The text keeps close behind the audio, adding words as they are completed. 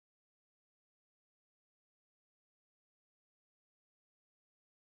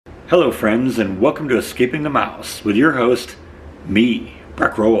Hello friends, and welcome to Escaping the Mouse with your host, me,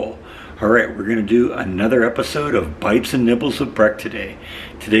 Breck Rowell. Alright, we're going to do another episode of Bytes and Nibbles with Breck today.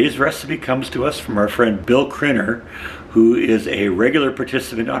 Today's recipe comes to us from our friend Bill Crinner, who is a regular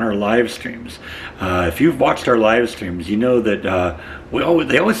participant on our live streams. If you've watched our live streams, you know that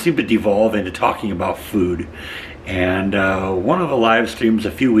they always seem to devolve into talking about food. And one of the live streams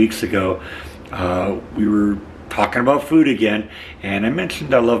a few weeks ago, we were talking about food again, and I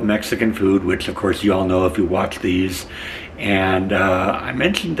mentioned I love Mexican food, which of course you all know if you watch these, and I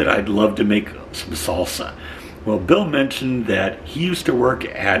mentioned that I'd love to make some salsa. Well, Bill mentioned that he used to work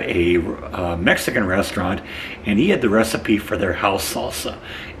at a Mexican restaurant, and he had the recipe for their house salsa,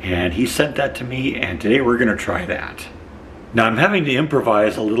 and he sent that to me, and today we're going to try that. Now I'm having to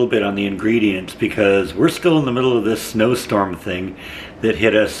improvise a little bit on the ingredients because we're still in the middle of this snowstorm thing that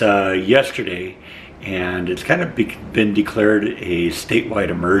hit us yesterday, and it's kind of been declared a statewide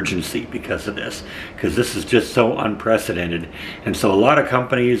emergency because of this, because this is just so unprecedented. And so a lot of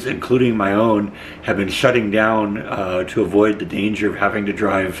companies, including my own, have been shutting down to avoid the danger of having to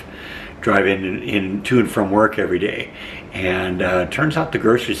drive in to and from work every day. And turns out the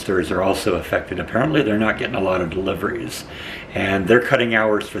grocery stores are also affected. Apparently they're not getting a lot of deliveries, and they're cutting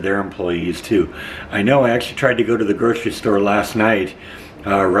hours for their employees too. I know I actually tried to go to the grocery store last night,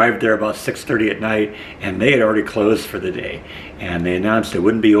 arrived there about 6:30 at night, and they had already closed for the day, and they announced they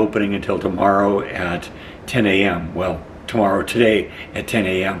wouldn't be opening until tomorrow at 10 a.m. Well, today at 10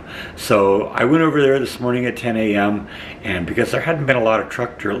 a.m. So I went over there this morning at 10 a.m. and because there hadn't been a lot of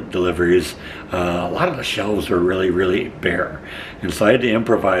truck deliveries, a lot of the shelves were really bare, and so I had to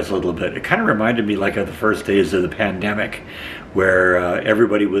improvise a little bit. It kind of reminded me like of the first days of the pandemic, where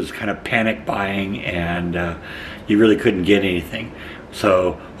everybody was kind of panic buying and you really couldn't get anything.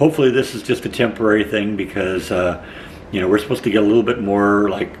 So hopefully this is just a temporary thing, because we're supposed to get a little bit more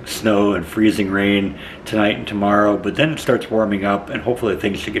like snow and freezing rain tonight and tomorrow, but then it starts warming up and hopefully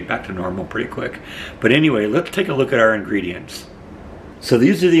things should get back to normal pretty quick. But anyway, let's take a look at our ingredients. So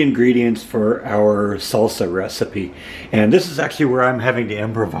these are the ingredients for our salsa recipe, and this is actually where I'm having to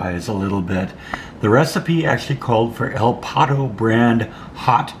improvise a little bit. The recipe actually called for El PATO brand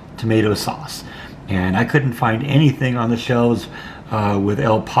hot tomato sauce, and I couldn't find anything on the shelves with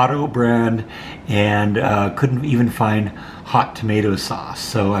El PATO brand, and couldn't even find hot tomato sauce.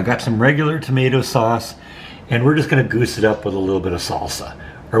 So I got some regular tomato sauce, and we're just going to goose it up with a little bit of salsa,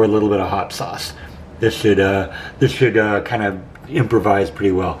 or with a little bit of hot sauce. This should kind of improvise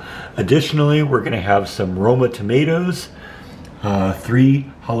pretty well. Additionally, we're going to have some Roma tomatoes, 3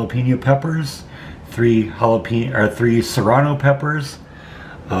 jalapeno peppers, 3 Serrano peppers,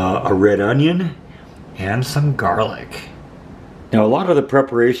 a red onion, and some garlic. Now a lot of the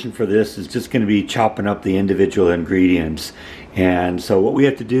preparation for this is just going to be chopping up the individual ingredients, and so what we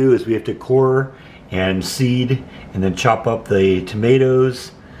have to do is we have to core and seed and then chop up the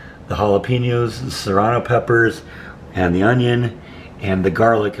tomatoes, the jalapeños, the Serrano peppers, and the onion and the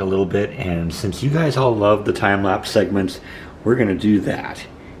garlic a little bit. And since you guys all love the time-lapse segments, we're going to do that.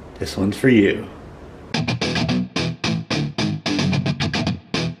 This one's for you.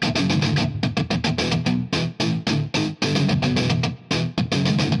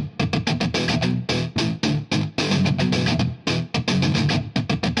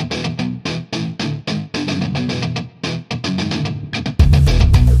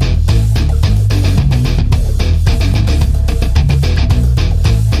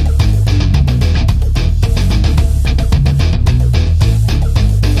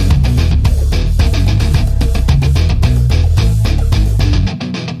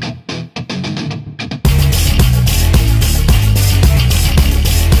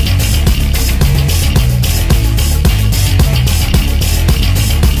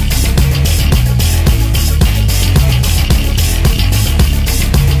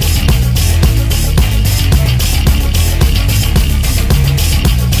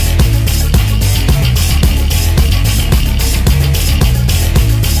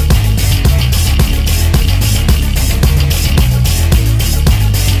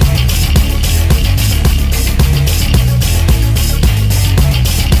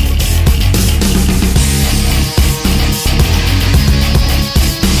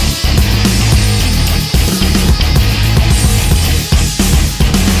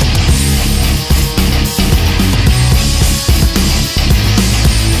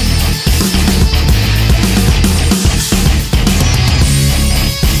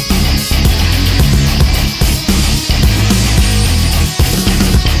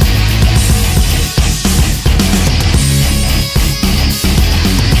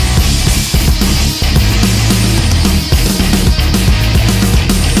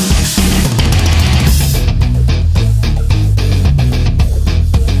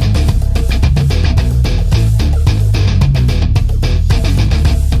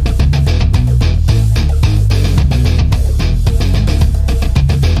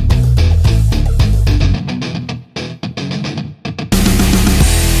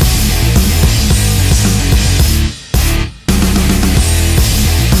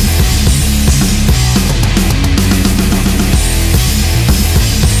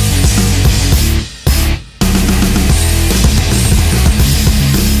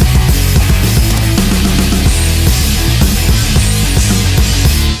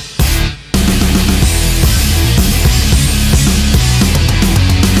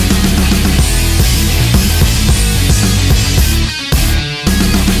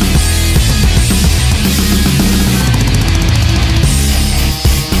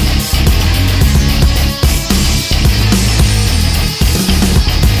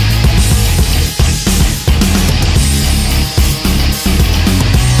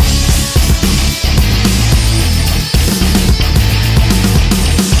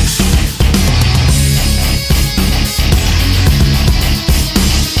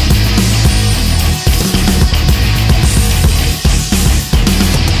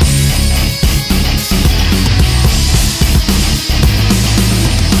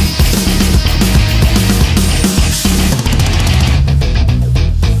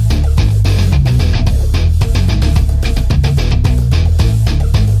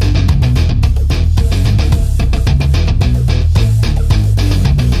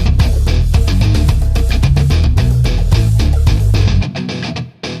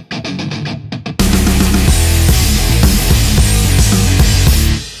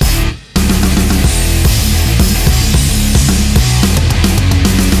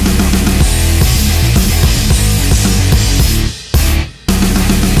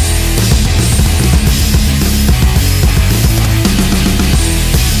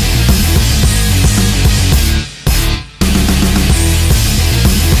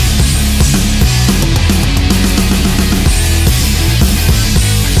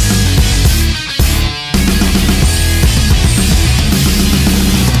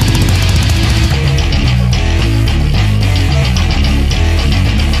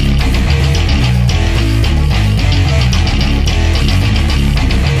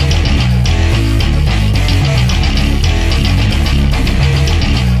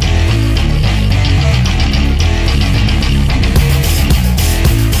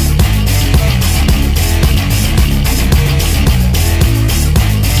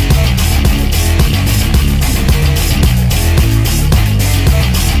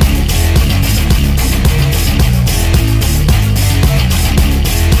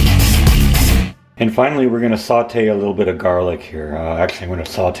 And finally, we're going to saute a little bit of garlic here. Actually, I'm going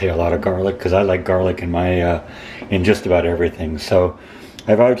to saute a lot of garlic because I like garlic in my in just about everything. So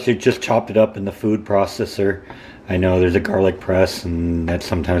I've actually just chopped it up in the food processor. I know there's a garlic press, and that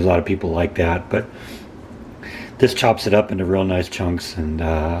sometimes a lot of people like that, but this chops it up into real nice chunks, and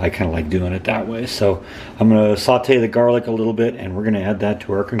I kind of like doing it that way. So I'm going to saute the garlic a little bit, and we're going to add that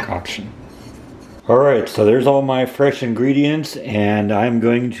to our concoction. Alright, so there's all my fresh ingredients, and I'm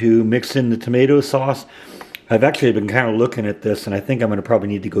going to mix in the tomato sauce. I've actually been kind of looking at this, and I think I'm going to probably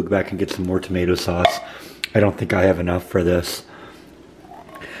need to go back and get some more tomato sauce. I don't think I have enough for this.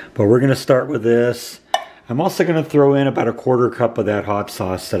 But we're going to start with this. I'm also going to throw in about a quarter cup of that hot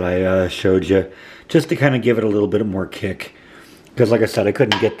sauce that I showed you, just to kind of give it a little bit more kick. Because like I said, I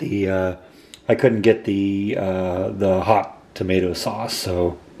couldn't get the hot tomato sauce,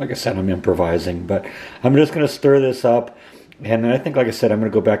 so like I said, I'm improvising. But I'm just going to stir this up, and then I think, like I said, I'm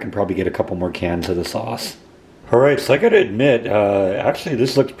going to go back and probably get a couple more cans of the sauce. Alright, so I got to admit, actually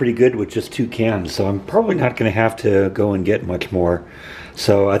this looks pretty good with just 2 cans, so I'm probably not going to have to go and get much more.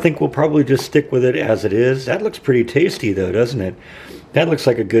 So I think we'll probably just stick with it as it is. That looks pretty tasty though, doesn't it? That looks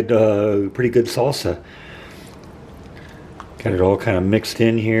like a good, pretty good salsa. Got it all kind of mixed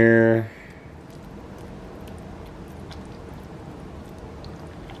in here.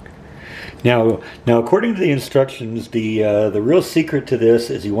 Now, according to the instructions, the real secret to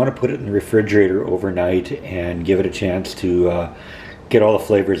this is you want to put it in the refrigerator overnight and give it a chance to get all the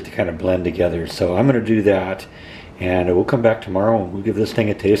flavors to kind of blend together. So I'm going to do that, and we'll come back tomorrow and we'll give this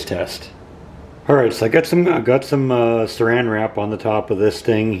thing a taste test. Alright, so I got some saran wrap on the top of this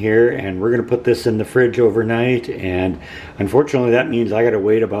thing here, and we're going to put this in the fridge overnight, and unfortunately that means I got to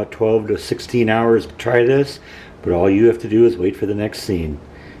wait about 12 to 16 hours to try this, but all you have to do is wait for the next scene.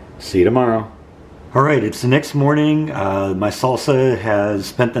 See you tomorrow. Alright, it's the next morning. My salsa has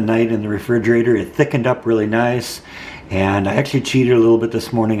spent the night in the refrigerator. It thickened up really nice, and I actually cheated a little bit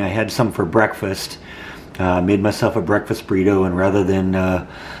this morning. I had some for breakfast. Made myself a breakfast burrito, and rather than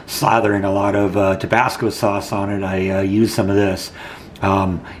slathering a lot of Tabasco sauce on it, I used some of this.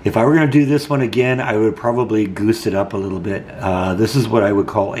 If I were going to do this one again, I would probably goose it up a little bit. This is what I would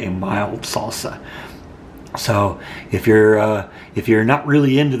call a mild salsa. So if you're not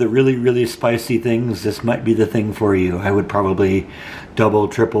really into the really spicy things, this might be the thing for you. I would probably double,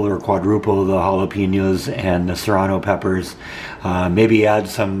 triple, or quadruple the jalapeños and the Serrano peppers. Maybe add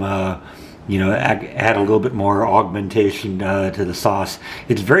some, add a little bit more augmentation to the sauce.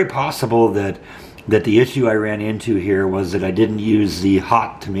 It's very possible that the issue I ran into here was that I didn't use the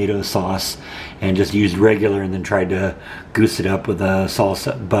hot tomato sauce and just used regular and then tried to goose it up with a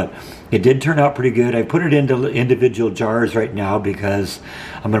salsa. But it did turn out pretty good. I put it into individual jars right now because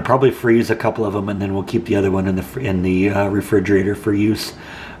I'm going to probably freeze a couple of them, and then we'll keep the other one in the refrigerator for use,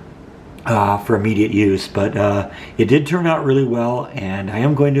 for immediate use. But it did turn out really well, and I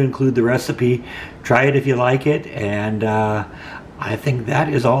am going to include the recipe. Try it if you like it, and I think that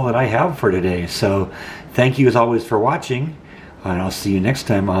is all that I have for today. So thank you as always for watching, and I'll see you next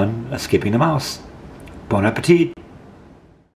time on Escaping the Mouse. Bon appetit!